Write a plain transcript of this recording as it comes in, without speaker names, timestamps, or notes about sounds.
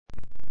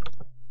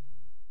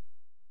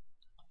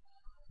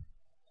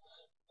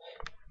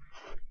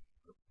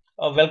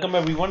Welcome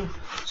everyone.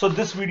 So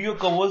this video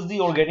covers the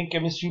organic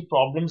chemistry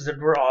problems that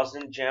were asked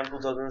in JAM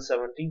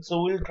 2017.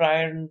 So we'll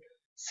try and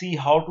see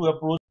how to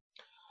approach.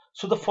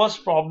 So the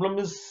first problem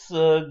is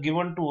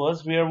given to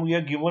us where we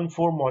are given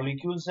 4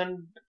 molecules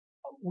and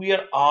we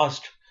are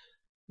asked,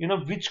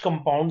 which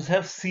compounds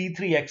have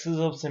C3 axis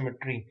of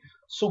symmetry.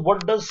 So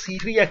what does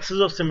C3 axis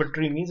of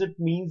symmetry means? It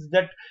means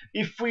that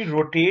if we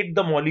rotate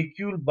the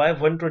molecule by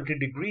 120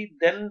 degree,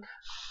 then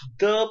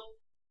the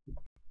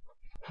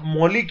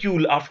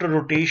molecule after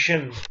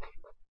rotation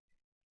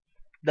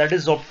that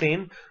is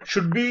obtained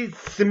should be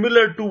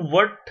similar to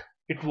what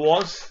it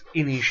was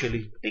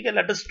initially. Okay,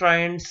 let us try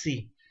and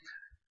see.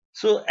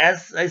 So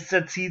as I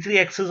said, C3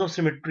 axis of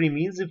symmetry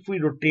means if we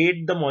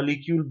rotate the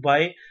molecule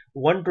by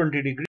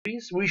 120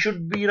 degrees, we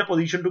should be in a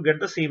position to get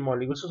the same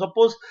molecule. So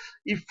suppose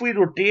if we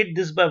rotate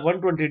this by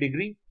 120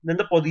 degree, then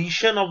the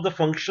position of the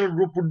functional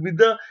group would be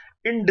the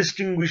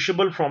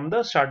indistinguishable from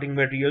the starting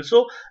material.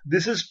 So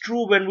this is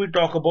true when we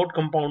talk about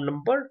compound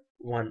number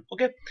 1.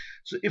 Okay,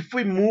 so if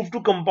we move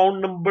to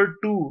compound number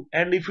 2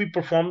 and if we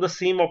perform the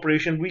same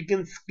operation, we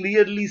can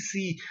clearly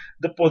see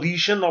the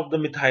position of the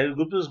methyl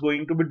group is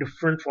going to be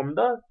different from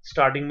the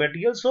starting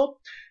material. So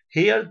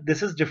here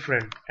this is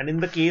different, and in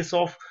the case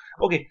of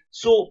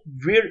so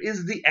where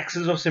is the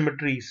axis of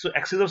symmetry? So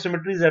axis of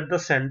symmetry is at the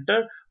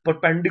center,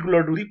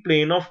 perpendicular to the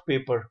plane of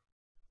paper.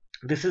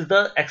 This is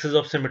the axis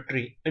of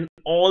symmetry. In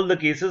all the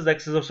cases, the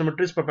axis of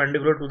symmetry is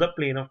perpendicular to the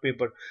plane of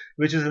paper,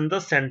 which is in the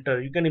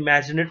center. You can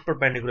imagine it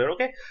perpendicular.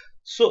 Okay,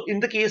 so in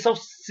the case of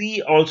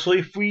C also,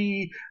 if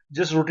we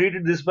just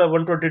rotated this by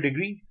 120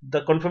 degree,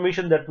 the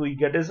conformation that we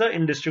get is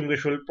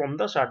indistinguishable from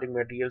the starting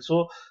material.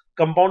 So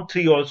compound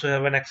 3 also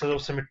have an axis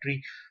of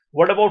symmetry.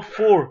 What about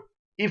 4?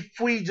 If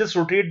we just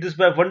rotate this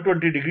by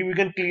 120 degree, we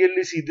can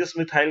clearly see this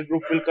methyl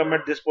group will come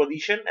at this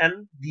position,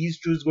 and these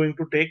two is going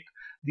to take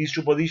these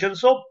two positions.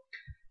 So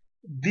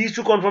these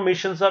two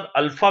conformations are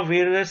alpha,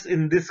 whereas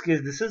in this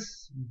case this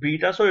is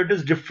beta, so it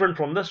is different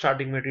from the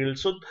starting material.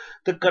 So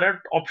the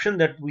correct option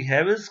that we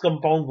have is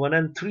compound 1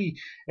 and 3,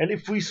 and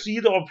if we see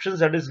the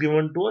options that is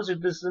given to us,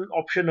 it is in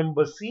option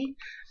number C,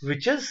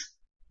 which is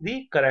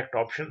the correct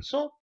option.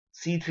 So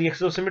C3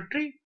 axis of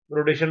symmetry,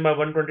 rotation by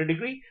 120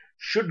 degree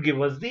should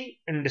give us the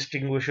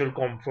indistinguishable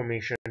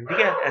conformation. ठीक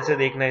है, ऐसे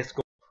देखना है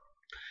इसको.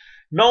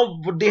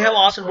 Now they have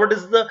asked what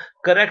is the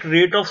correct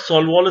rate of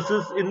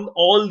solvolysis in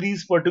all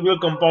these particular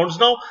compounds.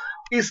 Now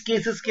इस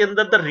cases के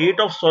अंदर the rate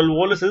of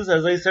solvolysis,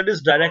 as I said,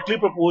 is directly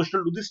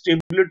proportional to the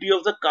stability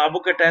of the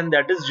carbocation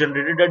that is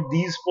generated at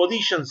these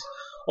positions.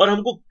 और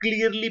हमको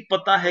clearly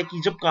पता है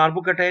कि जब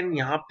carbocation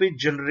यहाँ पे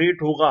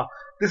generate होगा,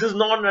 this is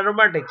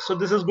non-aromatic, so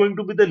this is going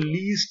to be the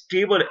least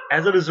stable,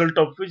 as a result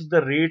of which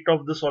the rate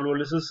of the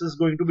solvolysis is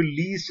going to be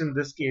least in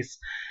this case.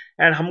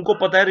 And हमको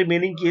पता है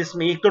remaining case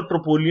में एक तो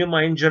ट्रोपोलियम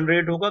ion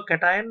generate होगा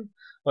cation,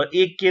 और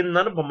एक के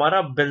अंदर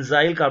हमारा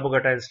बेंजाइल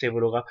कार्बोकैटायन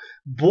स्टेबल होगा.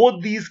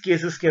 बोथ दीज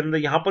केसेस के अंदर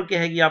यहाँ पर क्या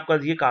है कि आपका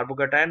ये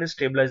कार्बोकैटायन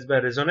स्टेबलाइज्ड बाय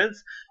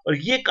रेजोनेंस और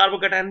ये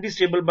कार्बोकैटायन भी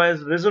स्टेबल बाय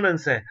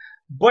रेजोनेंस है,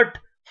 बट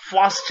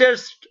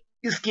फास्टेस्ट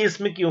इस केस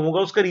में क्यों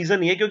होगा? उसका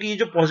रीजन ये क्योंकि ये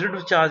जो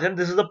पॉजिटिव चार्ज है,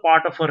 this is the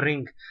part of a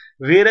ring,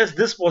 where as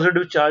this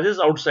positive charge is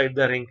outside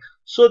the ring.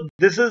 So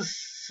this is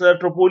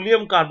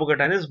troponium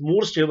carbocation is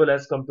more stable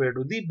as compared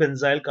to the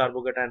benzyl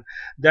carbocation.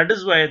 That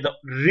is why the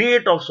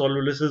rate of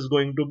solvolysis is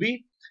going to be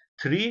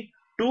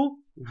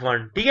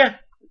 3:1. ठीक है,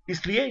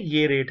 इसलिए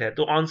ये rate है.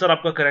 तो answer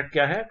आपका correct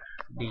क्या है?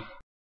 D.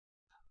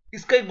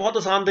 इसका एक बहुत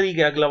आसान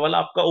तरीका है. अगला वाला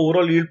आपका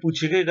ओवरऑल यील्ड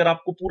पूछेगा. अगर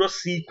आपको पूरा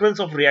सीक्वेंस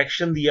ऑफ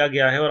रिएक्शन दिया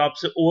गया है और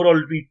आपसे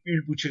ओवरऑल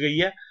यील्ड पूछी गई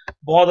है,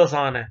 बहुत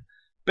आसान है.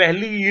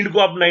 पहली यील्ड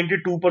को आप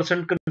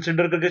 92%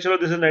 कंसिडर करके चलो,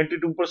 दिस इज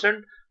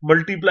 92%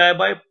 मल्टीप्लाई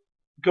बाय,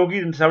 क्योंकि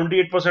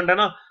 78% है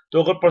ना,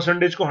 तो अगर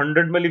परसेंटेज को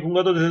 100 में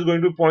लिखूंगा तो दिस इज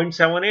गोइंग टू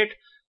 0.78.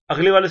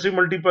 अगले वाले से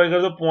मल्टीप्लाई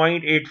कर दो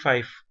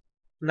 0.85.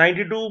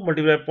 92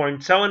 मल्टीप्लाई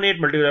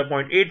 0.78 मल्टीप्लाई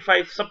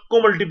 0.85,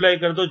 सबको मल्टीप्लाई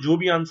कर दो, जो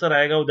भी आंसर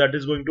आएगा that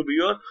is going to be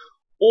your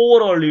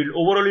overall yield.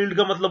 Overall yield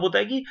का मतलब होता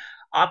है कि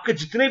आपके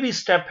जितने भी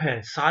स्टेप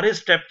हैं, सारे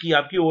स्टेप की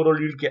आपकी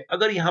ओवरऑल यील्ड क्या.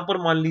 अगर यहां पर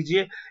मान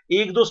लीजिए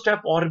 1-2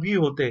 स्टेप और भी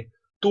होते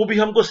तो भी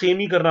हमको सेम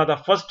ही करना था.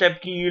 फर्स्ट स्टेप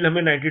की यील्ड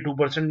हमें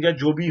 92% या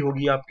जो भी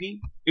होगी आपकी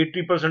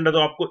 80% है, तो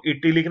आपको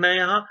 80 लिखना है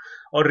यहाँ,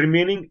 और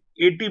रिमेनिंग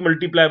 80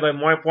 मल्टीप्लाई बाय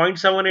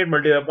 0.78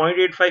 मल्टीप्लाई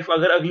 0.85.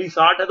 अगर अगली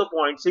 60 है तो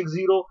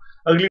 0.60,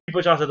 अगली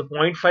 50 है तो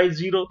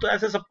 0.50. तो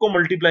ऐसे सबको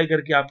मल्टीप्लाई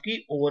करके आपकी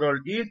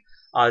ओवरऑल यील्ड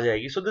आ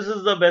जाएगी. So this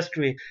is the best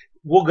way.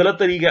 वो गलत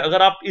तरीका है.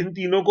 अगर आप इन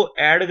तीनों को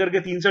ऐड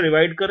करके 3 से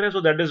डिवाइड कर रहे हैं,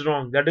 so that is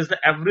wrong. That is the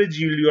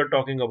average yield you are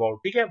talking about.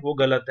 ठीक है, वो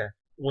गलत है,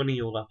 वो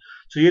नहीं होगा.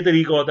 सो ये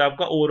तरीका होता है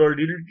आपका ओवरऑल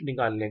यील्ड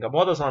निकालने का,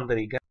 बहुत आसान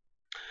तरीका है.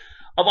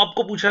 अब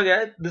आपको पूछा गया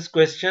है दिस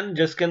क्वेश्चन,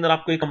 जिसके अंदर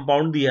आपको एक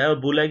कंपाउंड दिया है और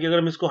बोला है कि अगर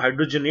हम इसको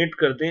हाइड्रोजनेट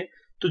कर दें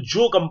तो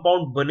जो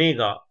कंपाउंड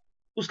बनेगा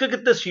उसके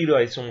कितने स्टीरियो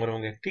आइसोमर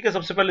होंगे. ठीक है,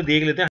 सबसे पहले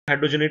देख लेते हैं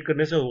हाइड्रोजनेट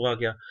करने से होगा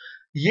क्या.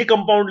 ये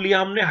कंपाउंड लिया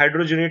हमने,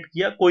 हाइड्रोजनेट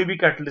किया, कोई भी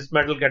कैटलिस्ट,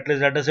 मेटल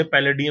कैटलिस्ट, जैसे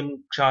पैलेडियम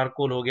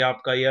चारकोल हो गया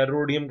आपका, या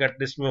रोडियम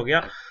कैटलिस्ट में हो गया,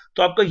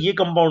 तो आपका ये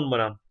कंपाउंड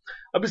बना.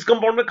 अब इस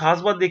कंपाउंड में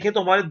खास बात देखें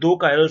तो हमारे 2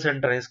 कायरल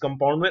सेंटर है इस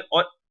कंपाउंड में,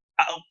 और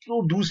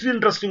तो दूसरी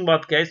इंटरेस्टिंग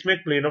बात क्या है, इसमें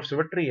एक प्लेन ऑफ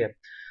सिमेट्री है.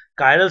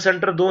 कायरल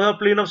सेंटर 2 है और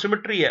प्लेन ऑफ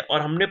सिमेट्री है,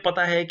 और हमने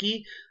पता है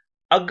कि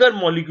अगर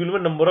मॉलिक्यूल में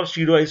नंबर ऑफ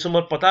स्टीरियो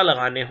आइसोमर पता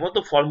लगाने हो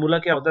तो फॉर्मूला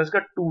क्या होता है इसका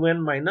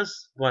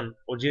 2n-1,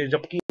 और ये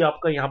जबकि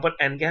आपका यहाँ पर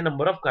n क्या है,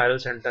 number of chiral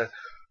centre.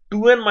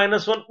 2n-1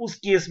 उस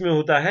केस में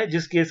होता है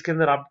जिस केस के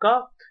अंदर आपका,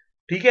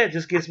 ठीक है,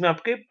 जिस केस में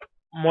आपके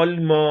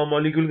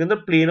मॉलिक्यूल के अंदर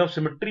प्लेन ऑफ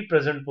सिमेट्री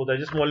प्रेजेंट होता है,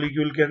 जिस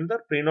मॉलिक्यूल के अंदर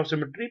प्लेन ऑफ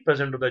सिमेट्री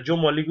प्रेजेंट होता है, जो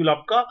मॉलिक्यूल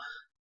आपका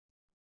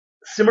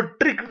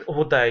सिमेट्रिक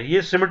होता है,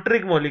 ये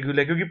सिमेट्रिक मॉलिक्यूल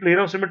है, क्योंकि प्लेन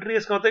ऑफ सिमेट्री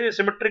इसका होता है ये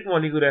सिमेट्रिक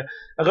मॉलिक्यूल है।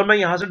 अगर मैं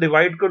यहां से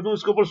डिवाइड कर दूं,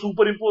 इसके ऊपर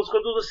सुपर इंपोज कर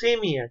दूं तो सेम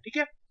ही है, ठीक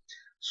है।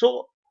 सो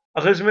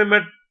अगर इसमें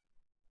मैं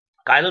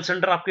कायरल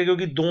सेंटर आपके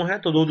क्योंकि 2 है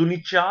तो 2 दूनी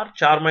 4,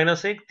 4 -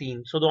 1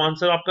 3, सो दो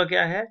आंसर आपका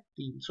क्या है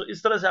 3। सो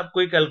इस तरह से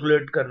आपको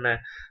कैलकुलेट करना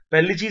है।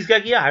 पहली चीज क्या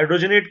किया,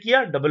 हाइड्रोजनेट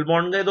किया, डबल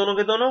बॉन्ड गए दोनों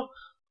के दोनों,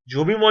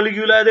 जो भी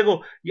मॉलिक्यूल है देखो।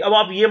 अब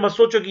आप ये मत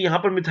सोचो कि यहां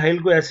पर मिथाइल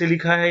को ऐसे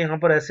लिखा है, यहां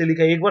पर ऐसे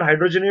लिखा है, एक बार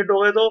हाइड्रोजनेट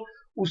हो गए तो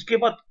उसके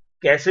बाद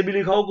कैसे भी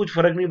लिखा हो कुछ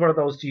फर्क नहीं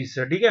पड़ता उस चीज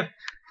से, ठीक है।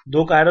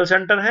 2 कायरल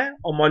सेंटर है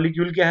और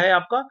मॉलिक्यूल क्या है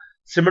आपका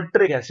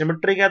सिमेट्रिक है,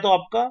 सिमेट्रिक है तो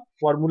आपका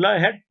फॉर्मूला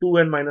है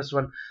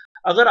 2n-1।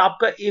 अगर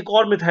आपका एक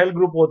और मिथाइल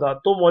ग्रुप होता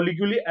तो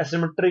मॉलिक्यूल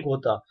एसिमेट्रिक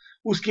होता,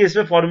 उस केस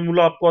में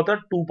फॉर्मूला आपका होता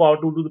 2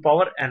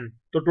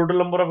 तो टोटल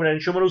नंबर ऑफ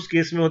एनांटियोमर उस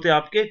केस में होते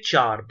आपके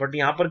 4, बट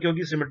यहां पर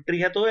क्योंकि सिमेट्री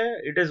है तो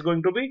it is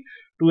going to be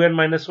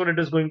 2n-1, it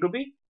is going to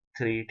be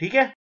 3, ठीक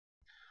है।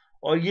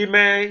 और ये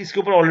मैं इसके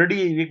ऊपर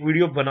ऑलरेडी एक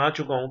वीडियो बना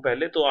चुका हूं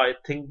पहले, तो I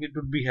think it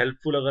would be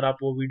helpful अगर आप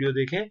वो वीडियो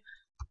देखें।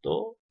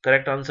 तो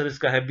करेक्ट आंसर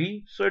इसका है B,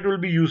 so it will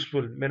be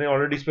useful. मैंने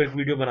ऑलरेडी इस पर एक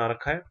वीडियो बना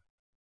रखा है।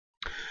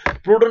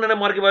 प्रोटॉन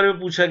एनएमआर के बारे में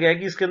पूछा गया है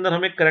कि इसके अंदर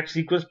हमें करेक्ट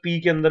सीक्वेंस पी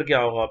के अंदर क्या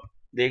होगा,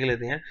 देख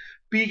लेते हैं।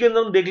 पी के अंदर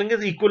हम देख लेंगे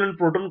इक्विवेलेंट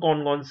प्रोटॉन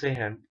कौन कौन से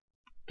हैं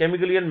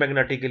केमिकली एंड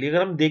मैग्नेटिकली।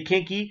 अगर हम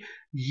देखें कि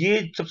ये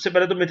सबसे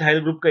पहले तो मिथाइल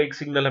ग्रुप का एक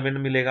सिग्नल हमें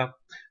मिलेगा,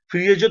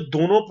 फिर ये जो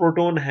दोनों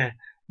प्रोटॉन हैं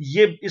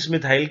ये इस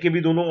मिथाइल के भी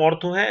दोनों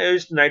ऑर्थो हैं,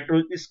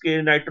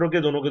 इसके नाइट्रो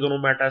के दोनों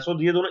मेटा है,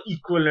 सो ये दोनों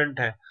इक्विवेलेंट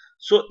है।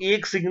 सो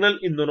एक सिग्नल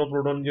इन दोनों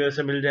प्रोटॉन की वजह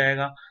से मिल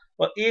जाएगा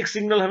और एक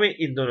सिग्नल हमें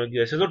इन दोनों की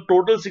वजह से, तो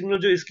टोटल सिग्नल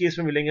जो इस केस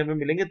में मिलेंगे हमें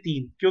मिलेंगे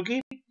 3,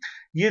 क्योंकि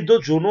ये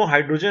दोनों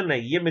हाइड्रोजन है,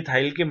 ये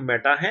मिथाइल के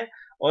मेटा हैं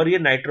और ये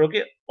नाइट्रो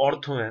के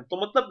ऑर्थो हैं।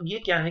 तो मतलब ये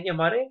क्या है कि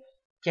हमारे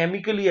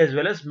chemically as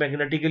well as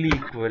magnetically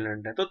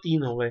equivalent है, तो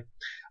 3 हो गए।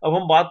 अब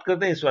हम बात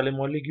करते हैं इस वाले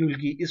मॉलिक्यूल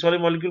की। इस वाले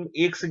मॉलिक्यूल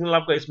में एक सिग्नल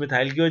आपका इस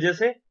मिथाइल की वजह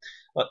से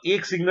और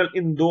एक सिग्नल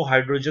इन 2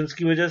 हाइड्रोजन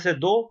की वजह से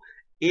 2,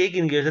 एक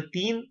इनकी वजह से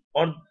 3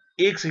 और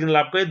एक सिग्नल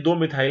आपका 2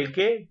 मिथाइल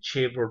के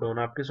 6 प्रोटॉन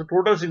आपके, सो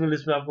टोटल सिग्नल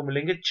इसमें आपको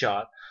मिलेंगे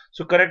 4।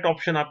 सो करेक्ट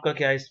ऑप्शन आपका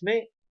क्या है इसमें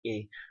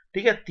ए,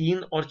 ठीक है,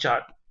 3 और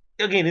 4।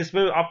 अगेन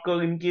इसमें आपका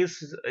in case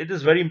it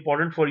is very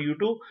important for you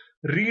to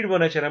read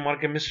 1 HNMR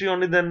chemistry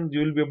only, then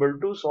you will be able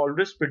to solve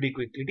this pretty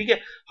quickly, ठीक है।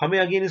 हमें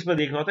अगेन इसमें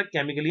देखना होता है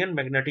केमिकली एंड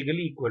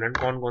मैग्नेटिकली इक्विवेलेंट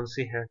कौन कौन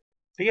से हैं,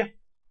 ठीक है।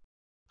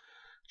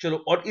 चलो,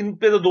 और इन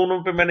पे तो दोनों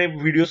पे मैंने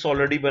वीडियोस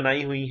ऑलरेडी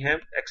बनाई हुई हैं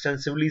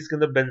एक्सटेंसिवली। इसके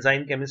अंदर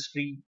बेंजाइन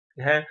केमिस्ट्री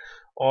है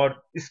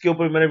और इसके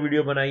ऊपर मैंने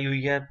वीडियो बनाई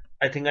हुई है।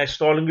 I think I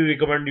strongly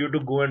recommend you to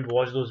go and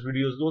watch those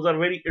videos, those are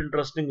very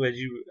interesting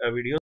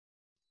videos.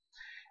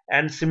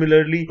 And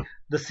similarly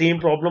the same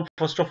problem,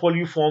 first of all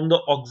you form the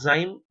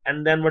oxime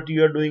and then what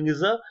you are doing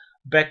is a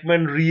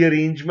Beckmann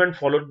rearrangement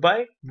followed by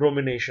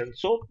bromination.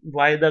 So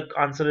why the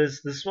answer is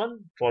this one,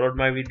 followed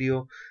my video.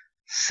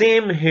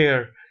 Same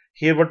here,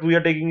 what we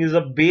are taking is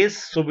a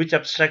base, so which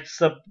abstracts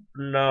the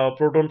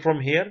proton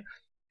from here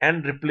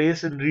and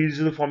replace and leads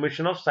to the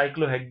formation of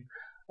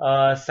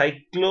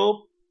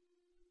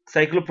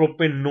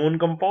cyclopropane known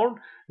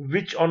compound,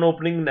 which on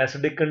opening in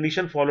acidic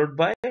condition followed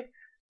by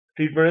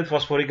treatment with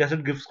phosphoric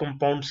acid gives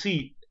compound सी।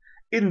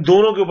 इन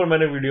दोनों के ऊपर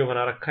मैंने video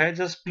बना रखा है,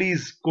 just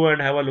please go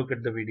and have a look at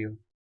the video.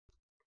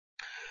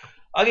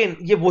 Again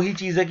ये वही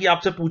चीज है कि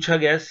आपसे पूछा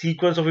गया है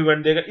सीक्वेंस ऑफ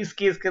इवेंट देगा। इस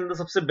केस के अंदर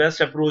सबसे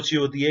बेस्ट अप्रोच ये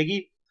होती है कि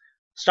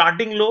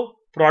स्टार्टिंग लो,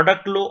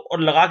 प्रोडक्ट लो और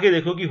लगा के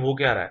देखो कि हो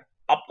क्या रहा है,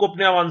 आपको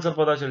अपने आप आंसर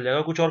पता चल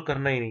जाएगा, कुछ और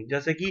करना ही नहीं।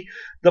 जैसे कि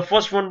द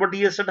फर्स्ट वन बट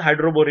ये said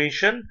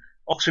hydroboration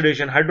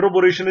oxidation.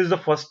 Hydroboration is the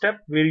first step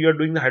where you are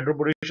doing the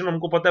hydroboration.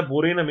 हमको पता है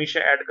बोरेन हमेशा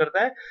ऐड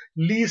करता है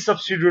लीस्ट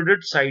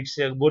सब्स्टिट्यूटेड साइड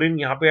से, बोरेन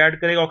यहाँ पे ऐड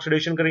करेगा,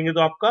 ऑक्सीडेशन करेंगे तो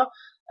आपका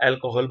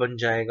अल्कोहल बन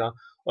जाएगा।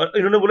 और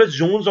इन्होंने बोला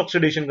जोन्स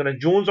ऑक्सीडेशन करना है।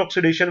 जोन्स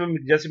ऑक्सीडेशन में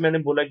जैसे मैंने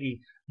बोला कि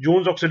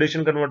जोन्स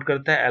ऑक्सीडेशन कन्वर्ट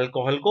करता है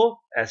अल्कोहल को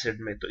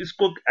एसिड में, तो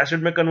इसको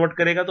एसिड में कन्वर्ट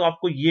करेगा तो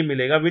आपको ये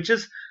मिलेगा which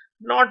is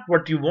not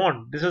what you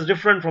want, this is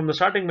different from the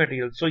starting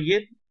material, सो ये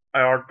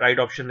राइट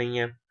ऑप्शन नहीं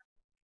है।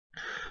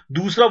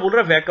 दूसरा बोल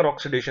रहा है वैकर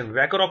ऑक्सीडेशन।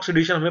 वैकर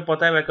ऑक्सीडेशन हमें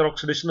पता है, वैकर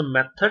ऑक्सीडेशन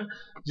मेथड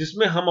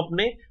जिसमें हम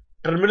अपने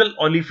टर्मिनल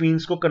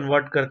ओलिफिन्स को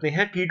कन्वर्ट करते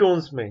हैं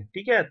कीटोन्स में,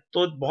 ठीक है,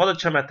 तो बहुत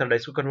अच्छा मेथड है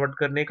इसको कन्वर्ट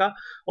करने का।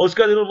 और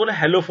उसके बाद इन्होंने बोला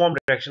हेलोफॉर्म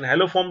रिएक्शन।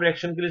 हेलोफॉर्म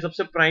रिएक्शन के लिए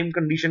सबसे प्राइम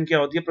कंडीशन क्या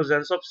होती है,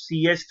 presence of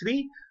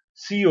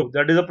CH3CO,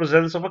 that is the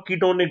presence of a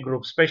ketonic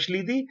group,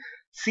 specially the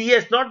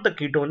CH, not the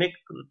ketonic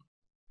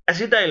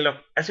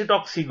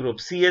एसिटॉक्सी group,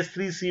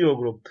 CH3CO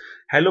group.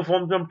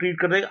 Haloform में हम ट्रीट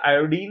करते हैं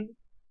आयोडीन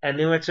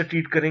NaOH से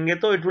ट्रीट करेंगे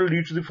तो it will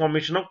lead to the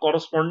formation of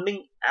corresponding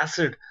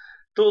acid,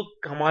 तो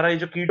हमारा ये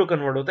जो कीटो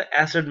कन्वर्ट होता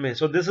है एसिड में।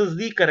 So this is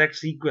the correct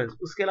sequence.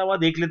 उसके अलावा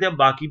देख लेते हैं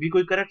बाकी भी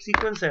कोई करेक्ट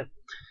सीक्वेंस है।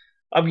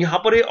 अब यहां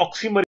पर ये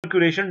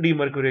ऑक्सीमर्क्यूरेशन,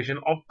 डीमर्क्यूरेशन।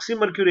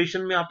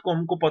 ऑक्सीमर्क्यूरेशन में आपको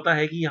हमको पता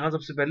है कि यहां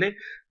सबसे पहले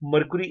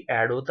मर्क्यूरी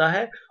ऐड होता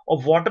है और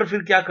वाटर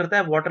फिर क्या करता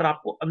है, वाटर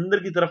आपको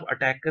अंदर की तरफ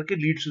अटैक करके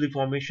leads to the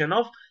formation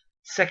of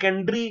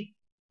secondary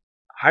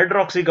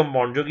hydroxy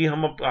compound, जो कि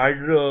हम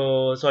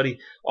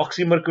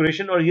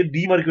ऑक्सीमर्क्यूरेशन और ये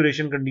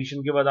डीमर्क्यूरेशन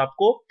कंडीशन के बाद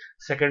आपको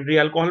सेकेंडरी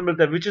अल्कोहल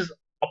मिलता है, which is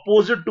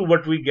opposite to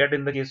what we get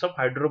in the case of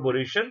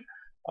hydroboration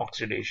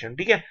oxidation.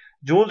 ठीक है,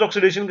 जोन्स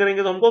ऑक्सीडेशन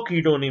करेंगे तो हमको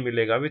कीटोन ही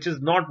मिलेगा, which is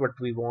not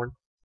what we want.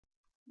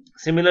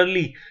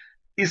 Similarly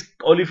इस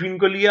ओलिफिन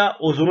को लिया,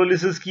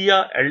 ओजोनोलिसिस किया,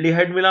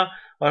 एल्डिहाइड मिला,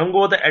 और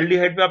हमको पता है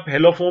एल्डिहाइड पे आप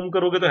हेलोफॉर्म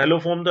करोगे तो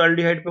हेलोफॉर्म तो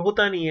एल्डिहाइड पे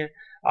होता नहीं है,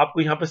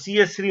 आपको यहाँ पे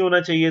CH3 होना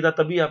चाहिए था,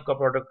 तभी आपका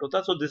प्रोडक्ट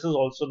होता। So this is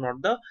also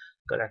not the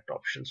correct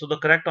option. So the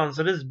correct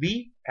answer is B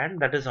and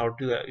that is how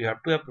to you have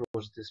to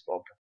approach this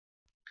problem.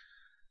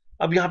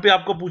 अब यहाँ पे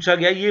आपको पूछा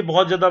गया, ये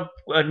बहुत ज्यादा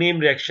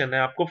नेम रिएक्शन है,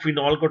 आपको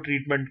फिनॉल को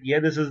ट्रीटमेंट किया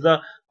है। This is the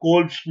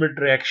Kolb-Schmidt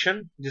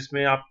reaction,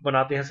 जिसमें आप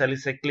बनाते हैं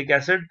सैलिसिलिक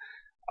एसिड,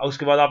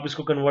 उसके बाद आप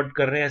इसको कन्वर्ट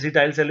कर रहे हैं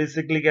एसिटाइल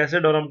सैलिसिलिक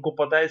एसिड, और हमको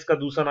पता है इसका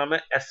दूसरा नाम है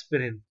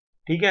एस्पिरिन।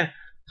 ठीक है,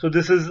 so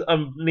this is a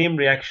name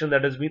reaction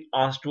that has been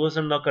asked to us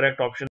and the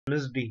correct option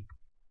is D.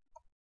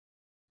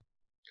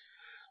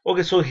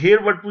 Okay, so here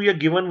what we are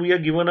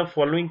given a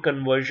following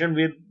conversion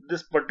where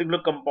this particular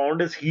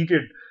compound is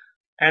heated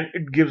and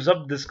it gives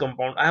up this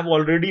compound. I have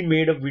already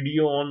made a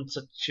video on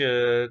such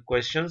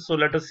questions, so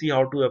let us see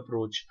how to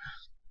approach.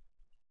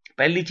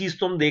 पहली चीज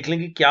तो हम देख लें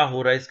कि क्या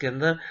हो रहा है इसके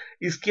अंदर।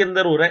 इसके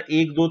अंदर हो रहा है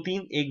 1 2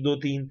 3 1 2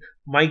 3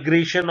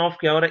 माइग्रेशन ऑफ,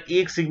 क्या हो रहा है,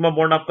 एक सिग्मा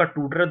बॉन्ड आपका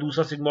टूट रहा है,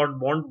 दूसरा सिग्मा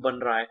बॉन्ड बन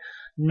रहा है।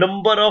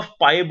 नंबर ऑफ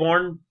पाई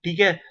बॉन्ड, ठीक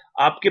है,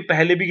 आपके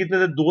पहले भी कितने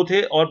थे, 2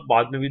 थे और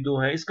बाद में भी 2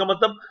 हैं, इसका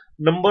मतलब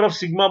नंबर ऑफ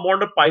सिग्मा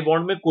बॉन्ड और पाई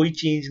बॉन्ड में कोई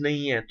चेंज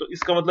नहीं है। तो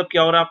इसका मतलब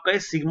क्या हो रहा है, आपका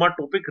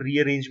सिग्माटोपिक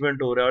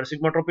रीअरेंजमेंट हो रहा है, और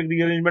सिग्माटोपिक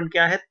रीअरेंजमेंट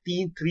क्या है,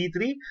 3 3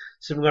 3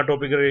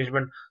 सिग्माटोपिक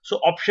रीअरेंजमेंट। सो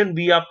ऑप्शन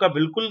बी आपका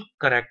बिल्कुल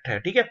करेक्ट है।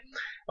 ठीक है,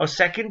 और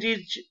सेकंड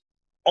चीज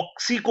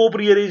ऑक्सीकोप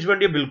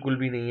रीअरेंजमेंट, ये बिल्कुल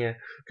भी नहीं है,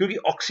 क्योंकि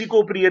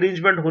ऑक्सीकोप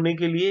रीअरेंजमेंट होने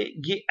के लिए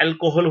ये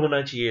अल्कोहल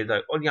होना चाहिए था,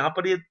 और यहां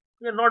पर ये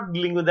not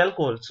dealing with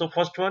alcohol, so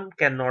first one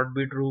can not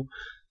be true.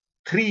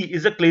 3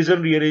 is a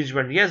Claisen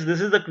rearrangement. Yes, this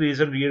is the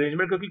Claisen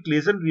rearrangement, क्योंकि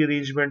Claisen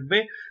rearrangement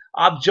में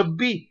आप जब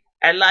भी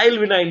एलाइल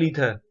विनाइल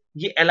ईथर,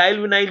 ये एलाइल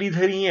विनाइल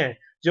ईथर ही है,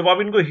 जब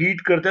आप इनको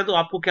हीट करते हैं तो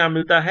आपको क्या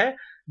मिलता है,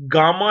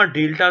 गामा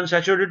डेल्टा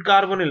अनसैचुरेटेड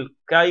कार्बोनिल।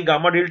 क्या ये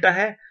गामा डेल्टा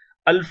है,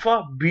 alpha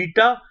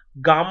beta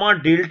gamma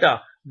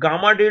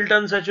delta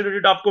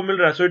unsaturated आपको मिल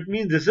रहा है। So it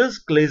means this is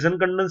Claisen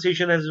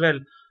condensation as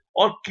well.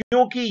 और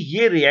क्योंकि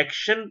ये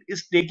reaction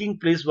is taking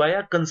place by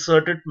a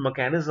concerted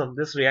mechanism,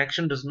 this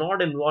reaction does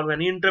not involve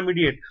any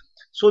intermediate,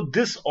 so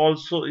this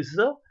also is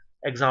the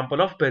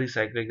example of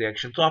pericyclic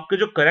reaction. तो आपके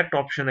जो correct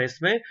option है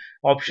इसमें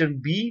option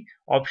B,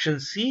 option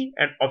C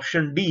and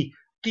option D,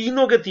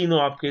 तीनों के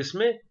तीनों आपके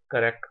इसमें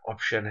करेक्ट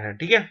ऑप्शन है।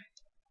 ठीक है,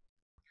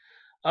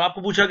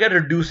 आपको पूछा गया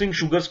रिड्यूसिंग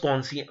शुगर्स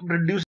कौन सी है।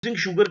 रिड्यूसिंग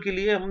शुगर के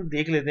लिए हम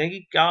देख लेते हैं कि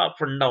क्या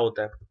फंडा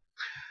होता है।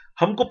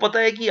 हमको पता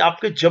है कि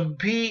आपके जब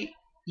भी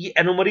ये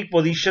एनोमरिक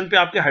पोजीशन पे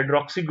आपके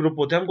हाइड्रोक्सी ग्रुप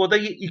होते हैं, हमको होता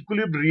है ये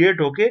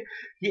इक्विलिब्रिएट होके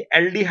ये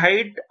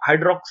एल्डिहाइड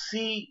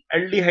हाइड्रोक्सी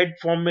एल्डिहाइड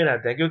फॉर्म में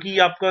रहता है, क्योंकि ये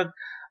आपका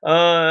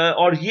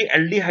और ये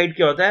एल्डिहाइड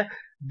क्या होता है,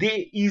 they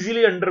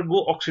easily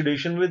undergo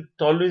oxidation with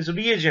tolerance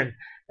reagent,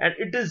 and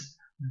it is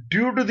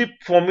due to the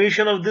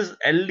formation of this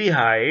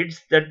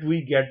aldehydes that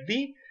we get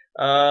the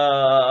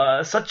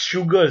such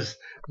sugars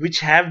which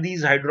have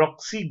these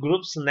hydroxy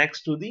groups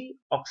next to the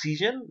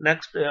oxygen,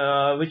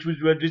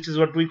 which is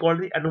what we call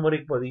the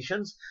anomeric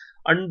positions,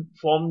 and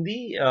form the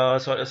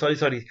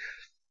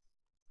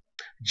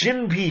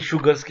जिन भी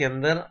sugars के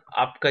अंदर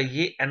आपका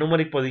ये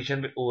anomeric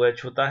position पे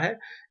OH होता है,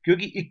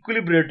 क्योंकि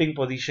इक्विलिब्रेटिंग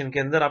position के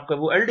अंदर आपका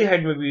वो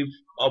एल्डिहाइड में भी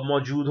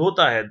मौजूद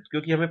होता है,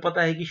 क्योंकि हमें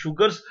पता है कि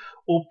शुगर्स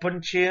ओपन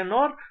चेन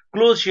और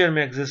क्लोज चेन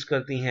में एग्जिस्ट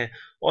करती हैं,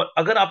 और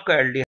अगर आपका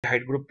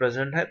एल्डिहाइड ग्रुप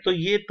प्रेजेंट है तो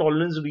ये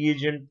टॉलरेंस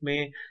रिएजेंट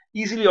में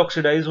इजीली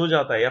ऑक्सीडाइज हो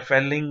जाता है, या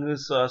फेलिंग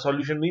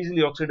सॉल्यूशन में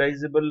इजीली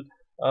ऑक्सीडाइजेबल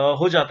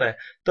हो जाता है,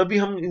 तभी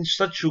हम इन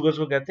सच शुगर्स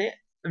को कहते हैं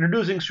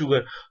रिड्यूसिंग शुगर।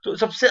 तो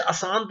सबसे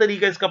आसान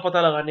तरीका इसका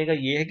पता लगाने का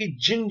ये है कि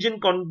जिन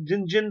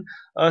जिन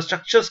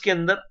स्ट्रक्चर्स के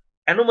अंदर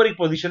एनोमरिक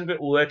पोजीशन पे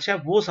OH है,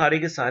 वो सारे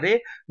के सारे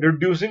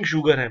रिड्यूसिंग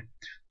शुगर हैं।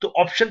 तो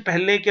ऑप्शन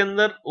पहले के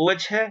अंदर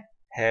OH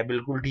है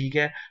बिल्कुल ठीक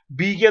है,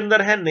 बी के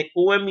अंदर है नहीं,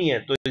 OMe है,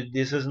 तो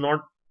दिस इज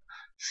नॉट।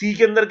 सी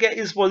के अंदर क्या,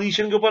 इस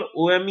पोजीशन के ऊपर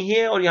OMe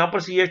है और यहाँ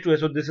पर CH2 है,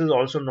 so this is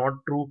also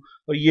not true,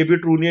 और ये भी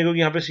ट्रू नहीं है क्योंकि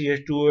यहाँ पे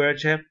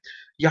CH2OH है।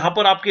 यहाँ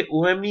पर आपके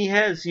OMe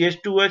है,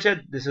 CH2OH है,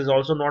 this is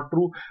also not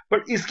true,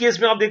 but इस केस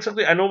में आप देख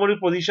सकते हो एनोमरिक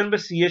पोजीशन पे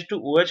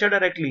CH2OH है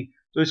डायरेक्टली,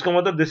 तो इसका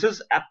मतलब दिस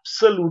इज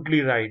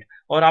एब्सोल्युटली राइट,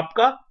 और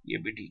आपका ये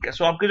भी ठीक है।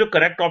 सो आपके जो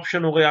करेक्ट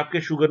ऑप्शन हो गए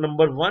आपके शुगर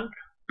नंबर 1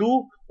 2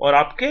 और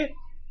आपके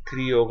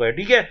 3 हो गए।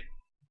 ठीक है,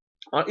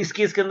 और इस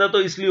केस के अंदर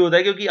तो इसलिए होता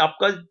है क्योंकि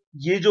आपका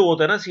ये जो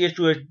होता है ना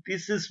CH2H,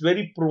 this is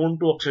very prone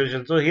to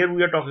oxidation, so here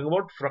we are talking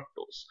about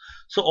fructose,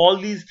 so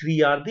all these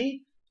 3 are the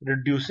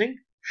reducing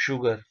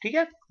sugar. ठीक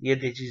है, ये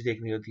चीज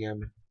देखनी होती है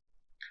हमें।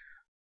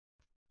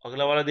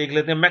 अगला वाला देख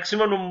लेते हैं,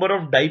 maximum number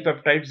of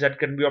dipeptides that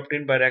can be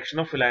obtained by reaction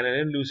of phenyl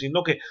and leucine.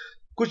 Okay,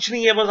 कुछ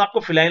नहीं है, बस आपको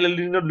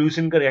फिनाइलएल्यूरीन और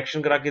ल्यूसीन का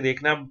रिएक्शन करा के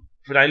देखना है।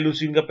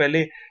 फिनाइलल्यूसीन का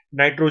पहले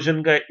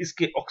नाइट्रोजन का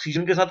इसके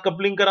ऑक्सीजन के साथ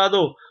कपलिंग करा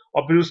दो,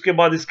 और फिर उसके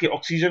बाद इसके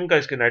ऑक्सीजन का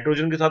इसके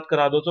नाइट्रोजन के साथ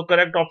करा दो। तो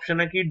करेक्ट ऑप्शन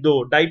है कि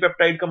दो।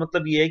 डाइपेप्टाइड का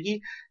मतलब ये है कि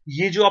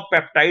ये जो आप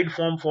पेप्टाइड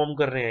फॉर्म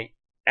कर रहे हैं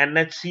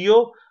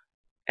NHCO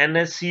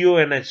NHCO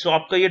NH, सो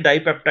आपका ये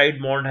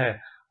डाइपेप्टाइड बॉन्ड है,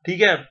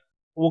 ठीक है।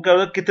 वो क्या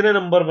होता है, कितने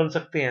नंबर बन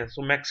सकते हैं,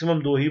 सो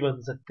मैक्सिमम 2 ही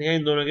बन सकते हैं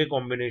इन दोनों के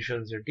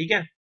कॉम्बिनेशन से, ठीक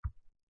है।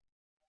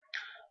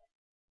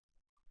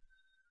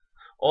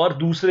 और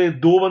दूसरे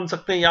 2 बन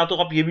सकते हैं, या तो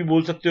आप ये भी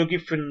बोल सकते हो कि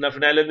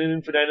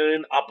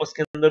फिनाइलएल्यूरीन आपस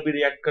के अंदर भी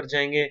रिएक्ट कर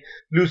जाएंगे,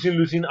 ल्यूसीन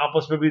ल्यूसीन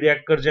आपस में भी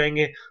रिएक्ट कर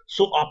जाएंगे।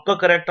 सो आपका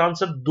करेक्ट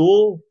आंसर 2,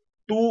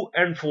 2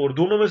 एंड 4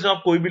 दोनों में से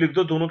आप कोई भी लिख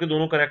दो, दोनों के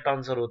दोनों करेक्ट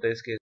आंसर होते हैं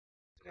इसके।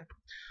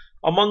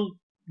 Among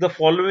the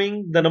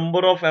following the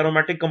number of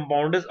aromatic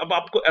compound is, अब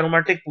आपको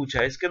एरोमेटिक पूछा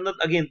है, इसके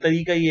अंदर अगेन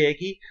तरीका ये है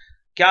कि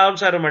क्या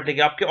सा एरोमेटिक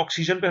है। आपके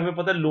ऑक्सीजन पे हमें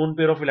पता है लोन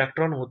पेयर ऑफ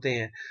इलेक्ट्रॉन होते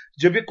हैं,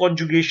 जब ये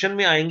कॉन्जुगेशन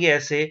में आएंगे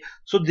ऐसे,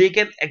 सो they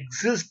can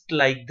exist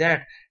like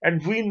that,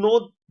 and we know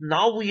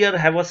now we are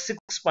have a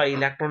 6 pi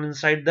electron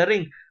inside the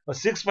ring, और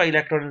 6 pi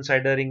electron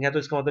inside the ring है, तो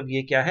इसका मतलब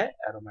ये क्या है,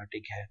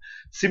 एरोमेटिक है।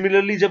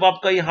 सिमिलरली जब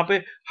आपका यहाँ पे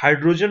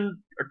हाइड्रोजन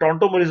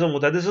टॉन्टोमरिज्म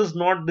होता है, this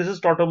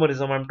is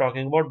टॉन्टोमरिज्म I am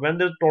talking about, when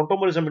there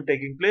टॉन्टोमरिज्म is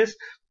taking place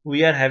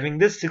we are having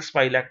this 6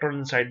 pi electron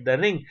inside the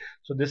ring,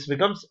 so this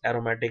becomes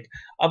aromatic।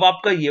 अब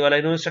आपका ये वाला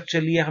इन्होंने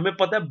स्ट्रक्चर लिया, हमें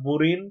पता है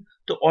बोरिन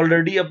तो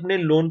ऑलरेडी अपने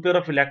lone pair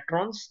of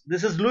electrons,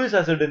 this is Lewis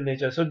acid in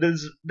nature, so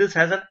this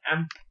has an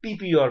empty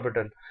p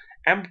orbital,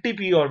 empty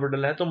p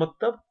orbital है, तो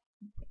मतलब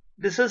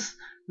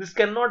this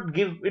can not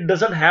give, it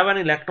doesn't have an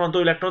electron,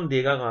 तो electron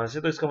देगा कहां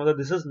से, तो इसका मतलब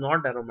this is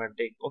not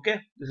aromatic, okay,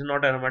 this is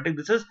not aromatic,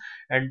 this is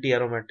anti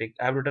aromatic.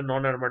 I have written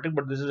non aromatic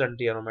but this is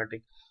anti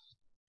aromatic.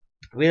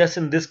 Whereas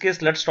in this case,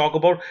 let's talk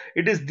about,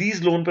 it is these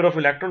lone pair of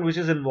electron which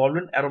is involved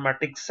in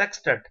aromatic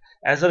sextet,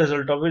 as a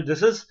result of which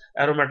this is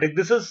aromatic।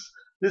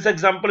 This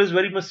example is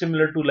very much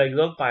similar to like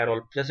the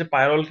pyrrole, जैसे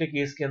pyrrole के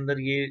case के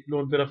अंदर ये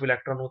lone pair of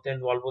electron होते हैं,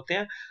 involve होते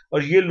हैं,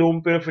 और ये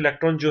lone pair of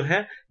electron जो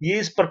है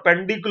ये is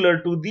perpendicular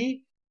to the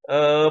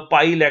pi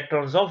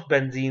electrons of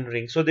benzene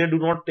ring, so they do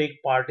not take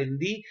part in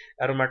the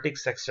aromatic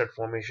sextet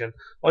formation।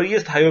 और ये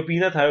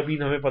थायोपीन है,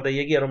 थायोपीन हमें पता ही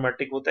है कि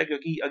एरोमेटिक होता है,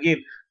 क्योंकि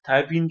अगेन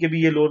थायोपीन के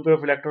भी ये lone pair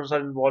of electrons are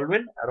involve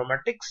in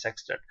aromatic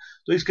sextet.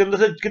 तो इसके अंदर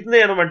से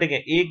कितने एरोमेटिक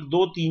हैं, 1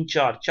 2 3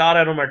 4, 4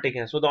 एरोमेटिक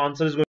हैं, so the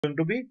answer is going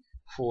to be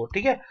 4,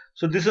 ठीक है।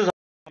 So this is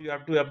you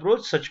have to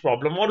approach such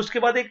problem. और उसके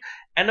बाद एक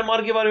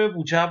एनएमआर के बारे में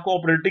पूछा है आपको,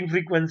 ऑपरेटिंग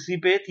फ्रीक्वेंसी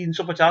पे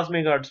 350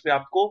 मेगाहर्ट्ज पे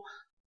आपको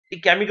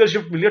एक केमिकल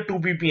शिफ्ट मिली है 2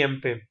 ppm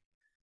पे,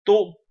 तो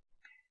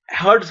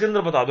हर्ट्ज के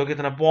अंदर बता दो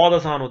कितना, बहुत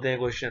आसान होते हैं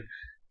क्वेश्चन।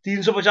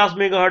 350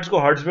 मेगाहर्ट्ज को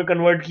हर्ट्ज में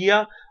कन्वर्ट किया,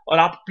 और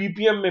आप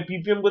पीपीएम में,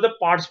 पीपीएम को तो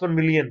पार्ट्स पर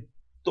मिलियन,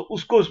 तो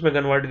उसको उसमें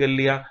कन्वर्ट कर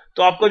लिया,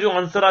 तो आपका जो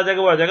आंसर आ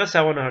जाएगा वो आ जाएगा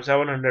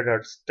 700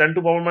 हर्ट्ज। 10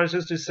 टू पावर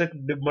 -6 इससे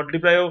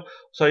मल्टीप्लाई हो,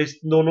 सॉरी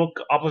दोनों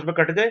आपस में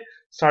कट गए,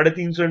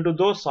 350 इंटू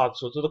 2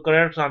 700, तो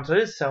करेक्ट आंसर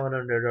इज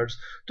 700 हर्ट्ज।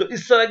 तो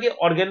इस तरह के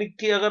ऑर्गेनिक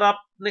के अगर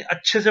आपने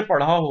अच्छे से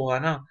पढ़ा होगा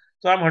ना,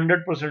 तो आई एम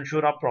 100%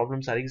 श्योर आप प्रॉब्लम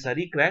सारी की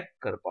सारी क्रैक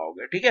कर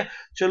पाओगे, ठीक है।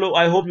 चलो,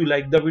 I hope you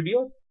like the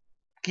video,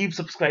 keep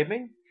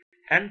subscribing,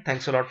 and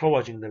thanks a lot for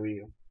watching the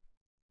video।